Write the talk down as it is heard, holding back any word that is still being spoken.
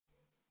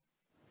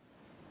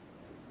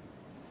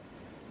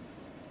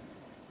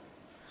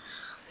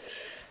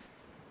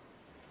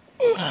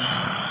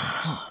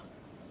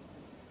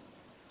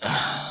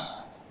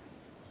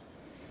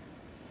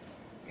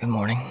Good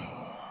morning.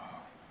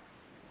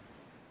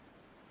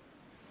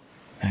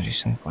 How'd you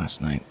sleep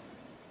last night?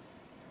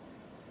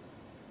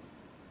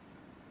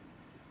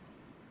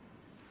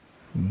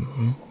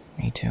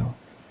 Me too.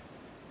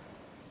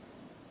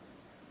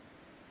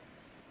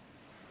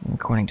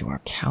 According to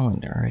our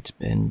calendar, it's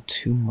been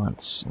 2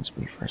 months since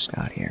we first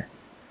got here.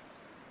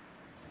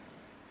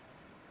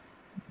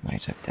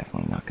 Nights have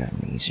definitely not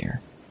gotten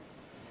easier.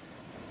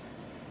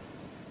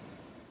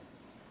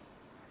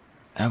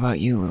 How about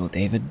you, little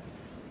David?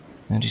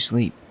 How'd you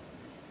sleep?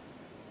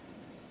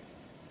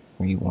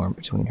 Were you warm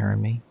between her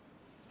and me?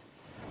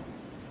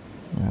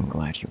 I'm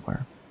glad you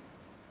were.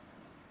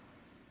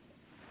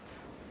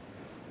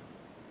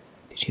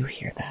 Did you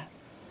hear that?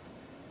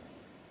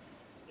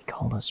 He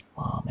called us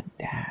Mom and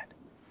Dad.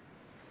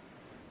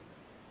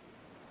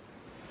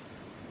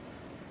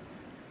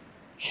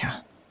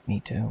 Yeah, me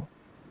too.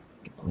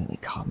 Completely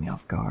caught me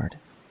off guard.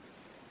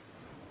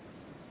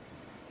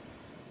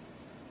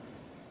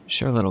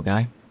 Sure, little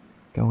guy.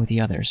 Go with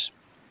the others.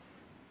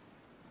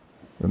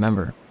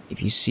 Remember, if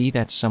you see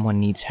that someone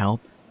needs help,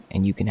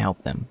 and you can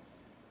help them.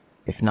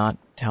 If not,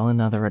 tell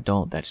another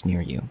adult that's near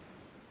you.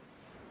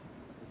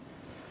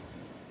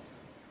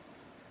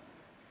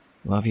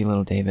 Love you,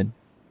 little David.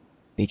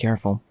 Be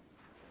careful.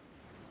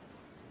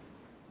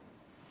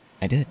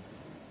 I did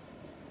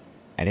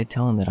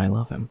tell him that I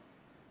love him.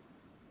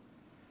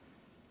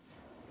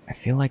 I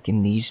feel like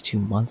in these 2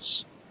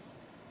 months,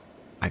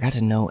 I got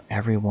to know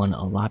everyone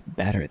a lot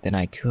better than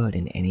I could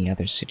in any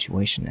other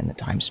situation in the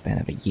time span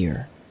of a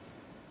year.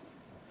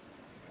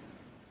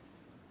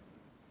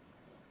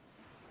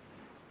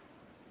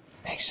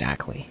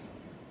 Exactly.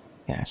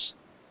 Yes.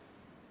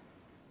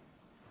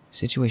 The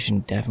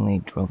situation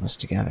definitely drove us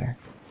together.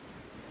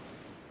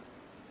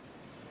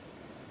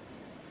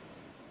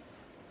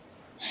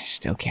 I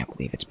still can't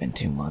believe it's been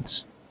 2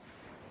 months.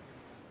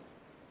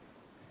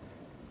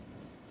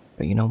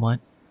 But you know what?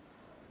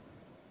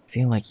 I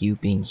feel like you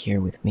being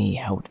here with me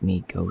helped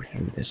me go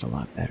through this a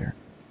lot better.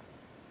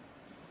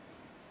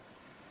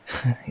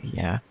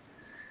 Yeah.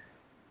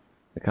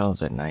 The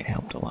calls at night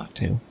helped a lot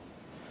too.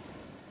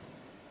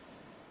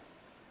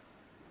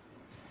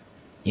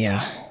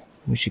 Yeah,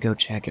 we should go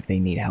check if they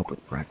need help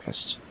with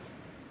breakfast.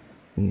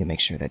 We need to make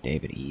sure that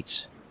David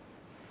eats.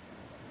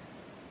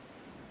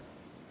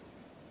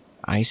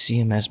 I see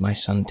him as my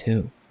son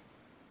too.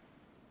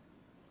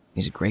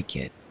 He's a great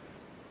kid.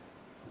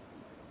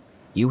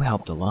 You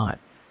helped a lot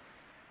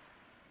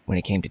when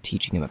it came to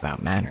teaching him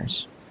about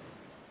manners.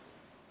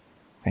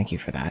 Thank you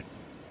for that.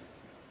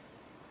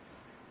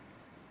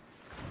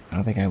 I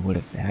don't think I would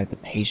have had the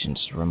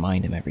patience to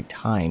remind him every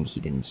time he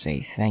didn't say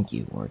thank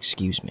you or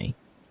excuse me.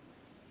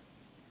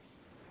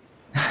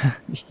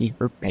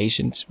 Your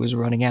patience was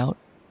running out?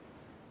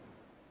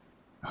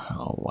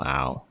 Oh,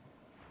 wow.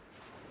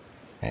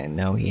 I didn't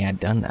know he had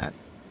done that.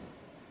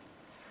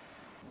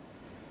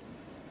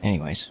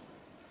 Anyways.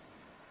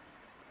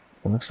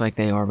 It looks like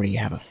they already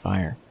have a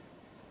fire.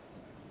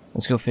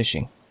 Let's go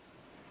fishing.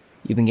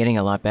 You've been getting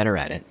a lot better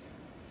at it.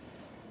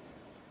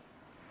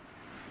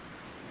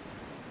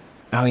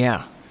 Oh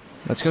yeah.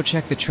 Let's go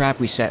check the trap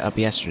we set up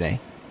yesterday.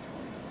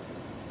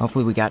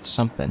 Hopefully we got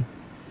something.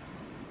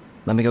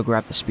 Let me go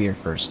grab the spear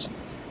first.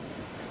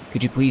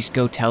 Could you please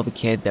go tell the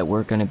kid that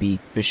we're gonna be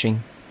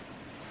fishing?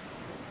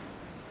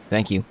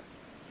 Thank you.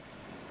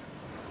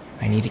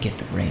 I need to get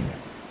the ring.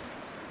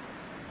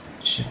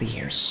 It should be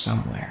here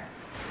somewhere.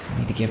 I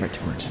need to give it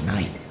to her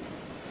tonight.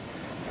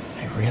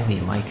 I really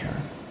like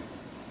her.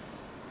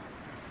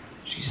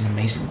 She's an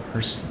amazing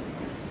person.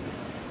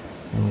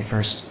 When we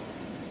first...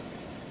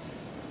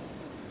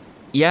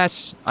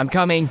 Yes, I'm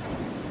coming!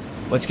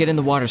 Let's get in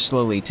the water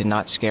slowly to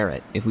not scare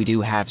it if we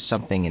do have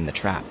something in the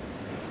trap.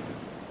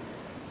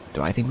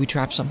 Do I think we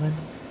trapped something?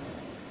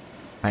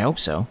 I hope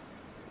so.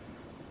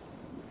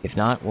 If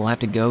not, we'll have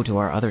to go to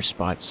our other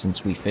spots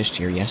since we fished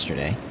here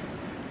yesterday.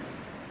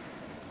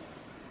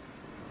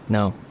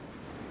 No,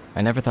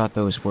 I never thought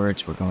those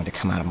words were going to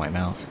come out of my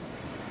mouth.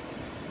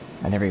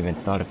 I never even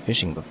thought of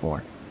fishing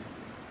before.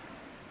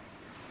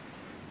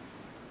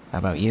 How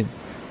about you?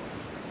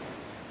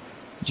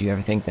 Did you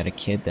ever think that a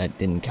kid that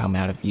didn't come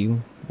out of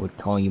you would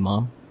call you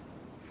Mom?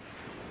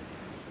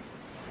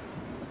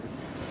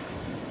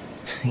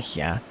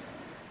 Yeah.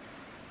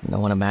 No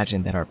one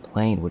imagined that our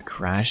plane would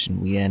crash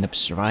and we'd end up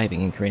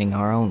surviving and creating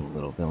our own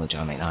little village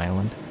on an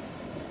island.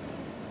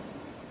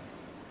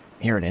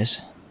 Here it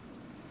is.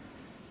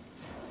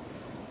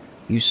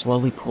 You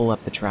slowly pull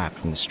up the trap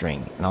from the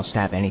string, and I'll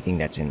stab anything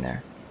that's in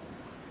there.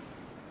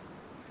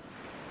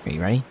 Are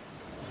you ready?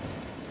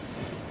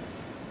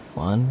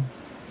 1,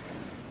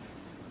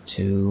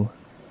 2,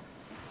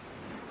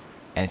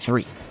 and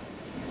 3.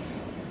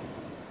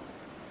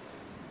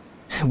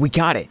 We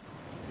got it!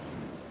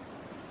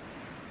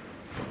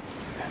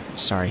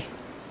 Sorry.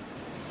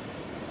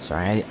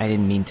 I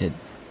didn't mean to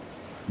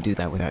do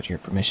that without your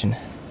permission.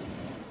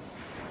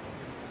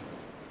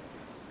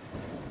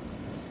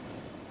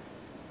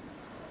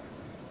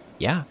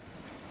 Yeah.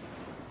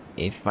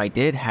 If I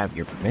did have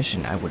your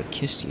permission, I would have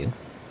kissed you.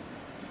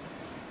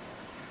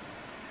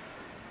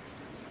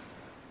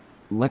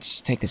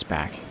 Let's take this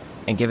back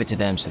and give it to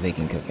them so they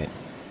can cook it.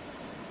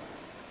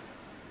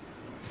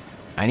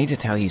 I need to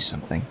tell you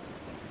something.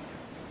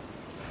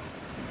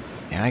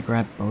 Can I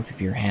grab both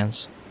of your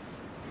hands?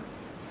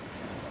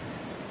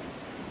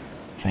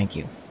 Thank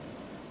you.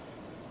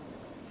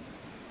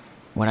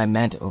 What I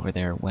meant over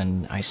there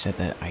when I said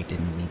that I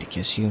didn't need to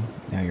kiss you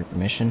without your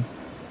permission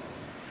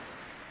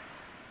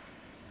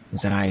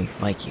was that I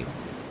like you.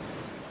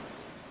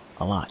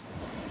 A lot.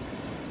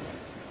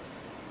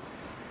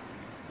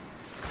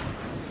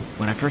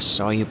 When I first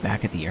saw you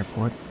back at the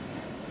airport,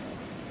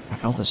 I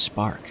felt a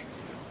spark.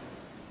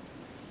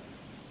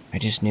 I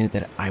just knew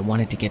that I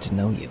wanted to get to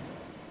know you,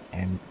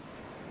 and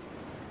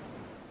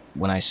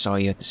when I saw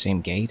you at the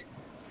same gate,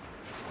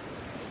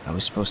 I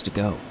was supposed to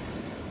go.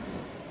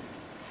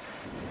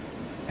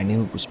 I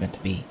knew it was meant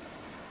to be.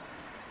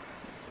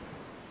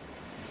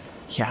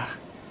 Yeah,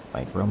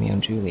 like Romeo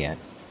and Juliet.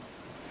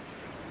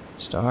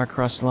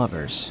 Star-crossed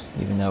lovers,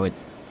 even though it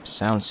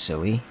sounds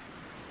silly,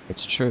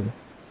 it's true.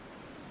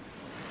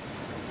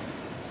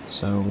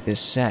 So, with this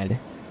said,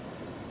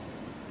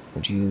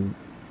 would you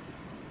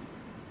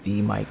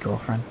be my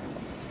girlfriend?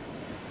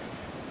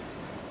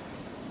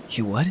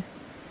 You would?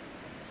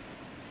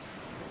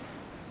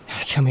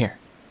 Come here.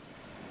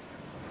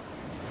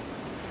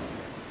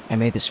 I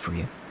made this for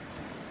you.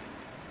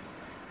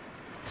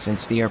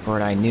 Since the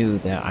airport, I knew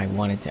that I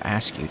wanted to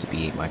ask you to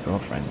be my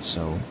girlfriend,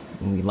 so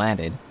when we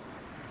landed,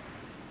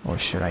 or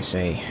should I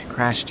say,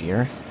 crashed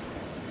here,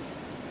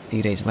 a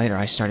few days later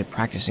I started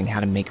practicing how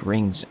to make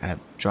rings out of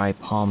dry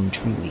palm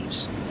tree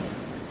leaves.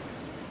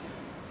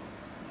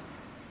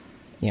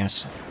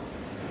 Yes,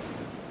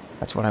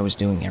 that's what I was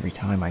doing every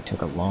time I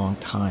took a long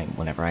time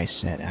whenever I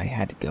said I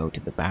had to go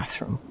to the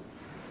bathroom.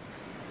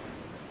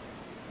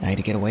 I had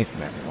to get away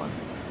from everyone.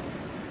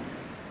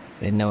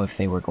 I didn't know if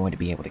they were going to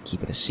be able to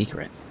keep it a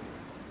secret.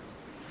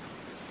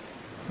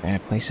 May I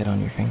place it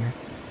on your finger?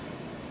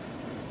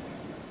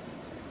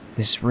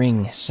 This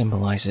ring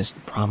symbolizes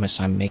the promise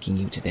I'm making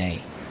you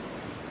today.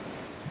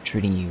 I'm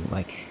treating you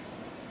like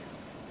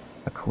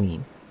a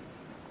queen.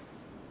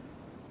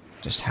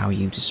 Just how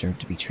you deserve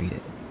to be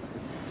treated.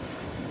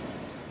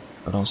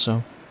 But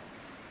also,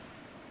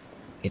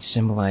 it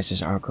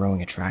symbolizes our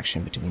growing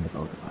attraction between the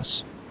both of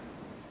us.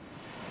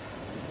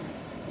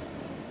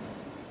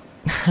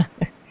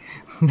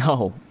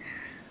 No,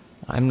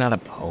 I'm not a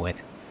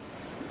poet.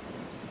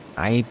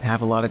 I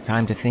have a lot of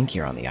time to think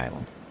here on the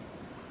island.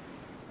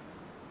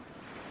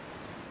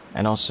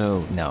 And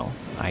also, no,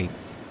 I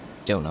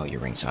don't know your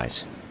ring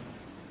size.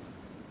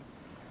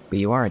 But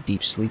you are a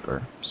deep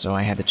sleeper, so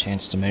I had the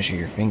chance to measure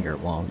your finger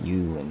while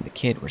you and the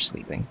kid were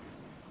sleeping.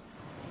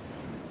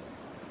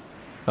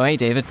 Oh, hey,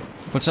 David.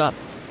 What's up?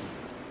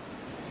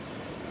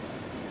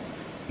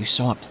 You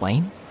saw a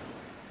plane?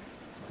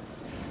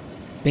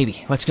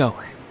 Baby, let's go.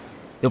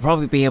 They'll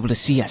probably be able to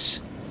see us.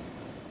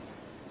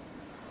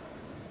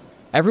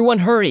 Everyone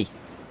hurry!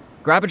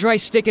 Grab a dry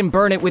stick and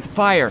burn it with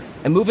fire,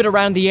 and move it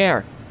around the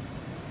air.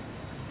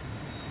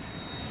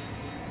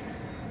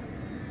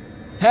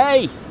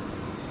 Hey!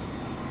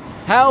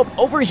 Help!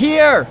 Over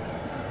here!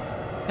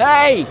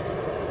 Hey!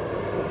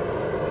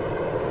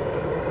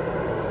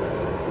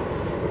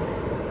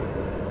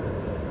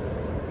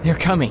 They're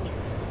coming.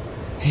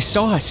 They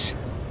saw us.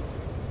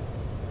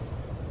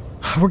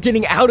 We're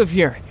getting out of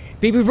here.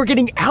 Baby, we're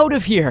getting out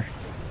of here.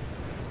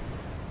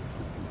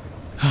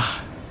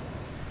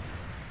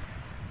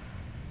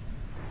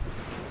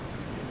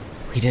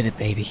 We did it,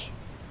 baby.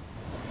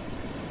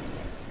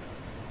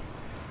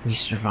 We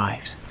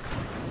survived.